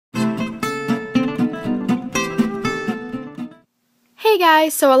Hey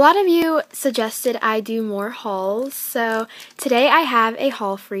guys, so a lot of you suggested I do more hauls, so today I have a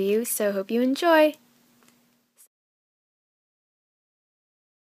haul for you, so hope you enjoy.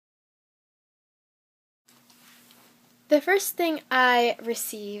 The first thing I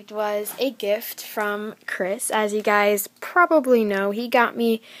received was a gift from Chris. As you guys probably know, he got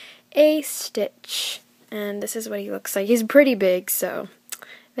me a Stitch, and this is what he looks like. He's pretty big, so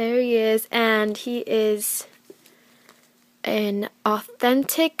there he is, and he is an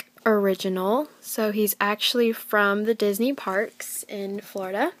authentic original, so he's actually from the Disney parks in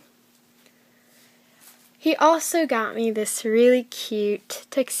Florida. He also got me this really cute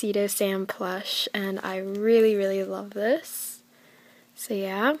Tuxedo Sam plush, and I really love this. So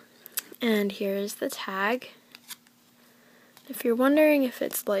yeah, and here's the tag. If you're wondering if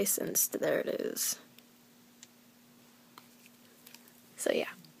it's licensed, there it is. So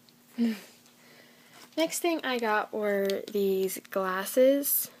yeah. Next thing I got were these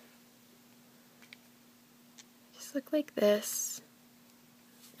glasses. Just look like this.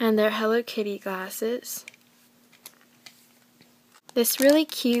 And they're Hello Kitty glasses. This really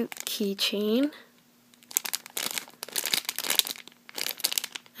cute keychain.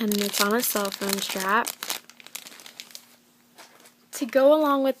 And it's on a cell phone strap. To go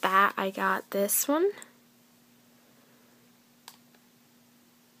along with that, I got this one.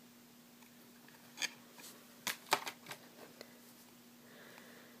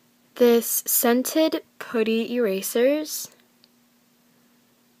 This scented putty erasers.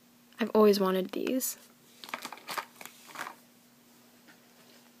 I've always wanted these.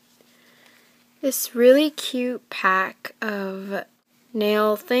 This really cute pack of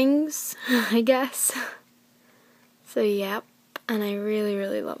nail things, I guess. So yep, and I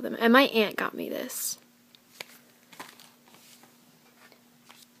really love them. And my aunt got me this.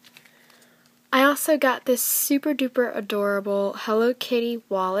 I also got this super duper adorable Hello Kitty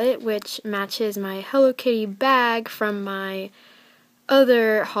wallet, which matches my Hello Kitty bag from my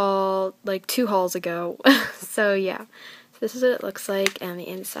other haul, like 2 hauls ago. So yeah, so this is what it looks like, and the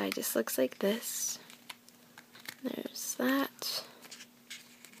inside just looks like this. There's that.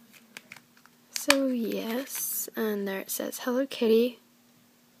 So yes, and there it says Hello Kitty.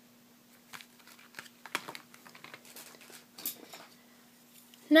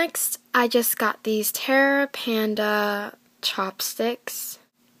 Next, I just got these Terra Panda chopsticks.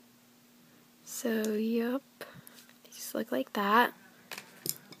 So, yep, these look like that.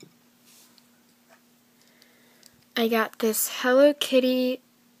 I got this Hello Kitty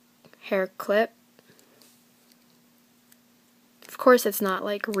hair clip. Of course, it's not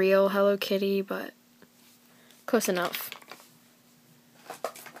like real Hello Kitty, but close enough.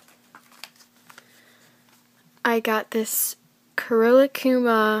 I got this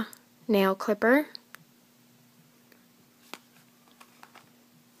Kuma nail clipper.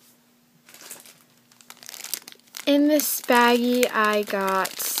 In this baggie, I got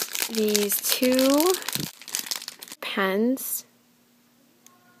these 2 pens,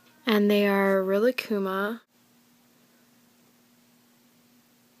 and they are Kuma.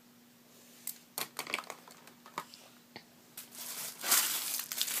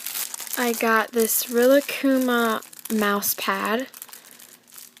 I got this Kuma mouse pad.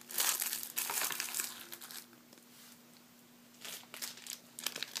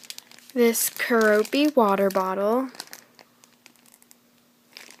 This Kawaii water bottle.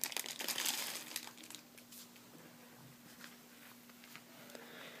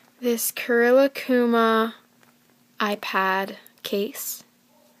 This Kuma iPad case.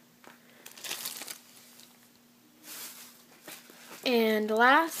 And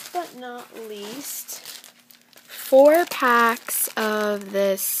last but not least, 4 packs of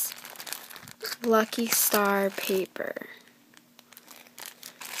this Lucky Star paper.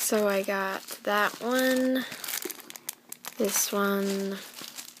 So I got that one, this one,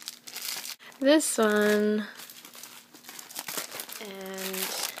 and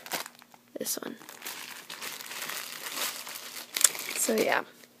this one. So yeah.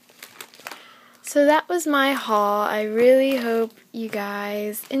 So that was my haul. I really hope you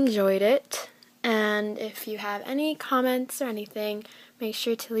guys enjoyed it. And if you have any comments or anything, make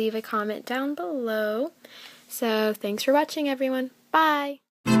sure to leave a comment down below. So thanks for watching, everyone. Bye!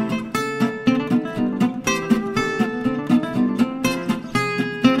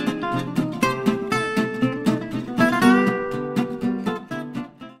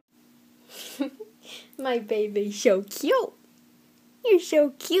 My baby's so cute. You're so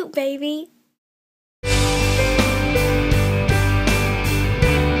cute, baby.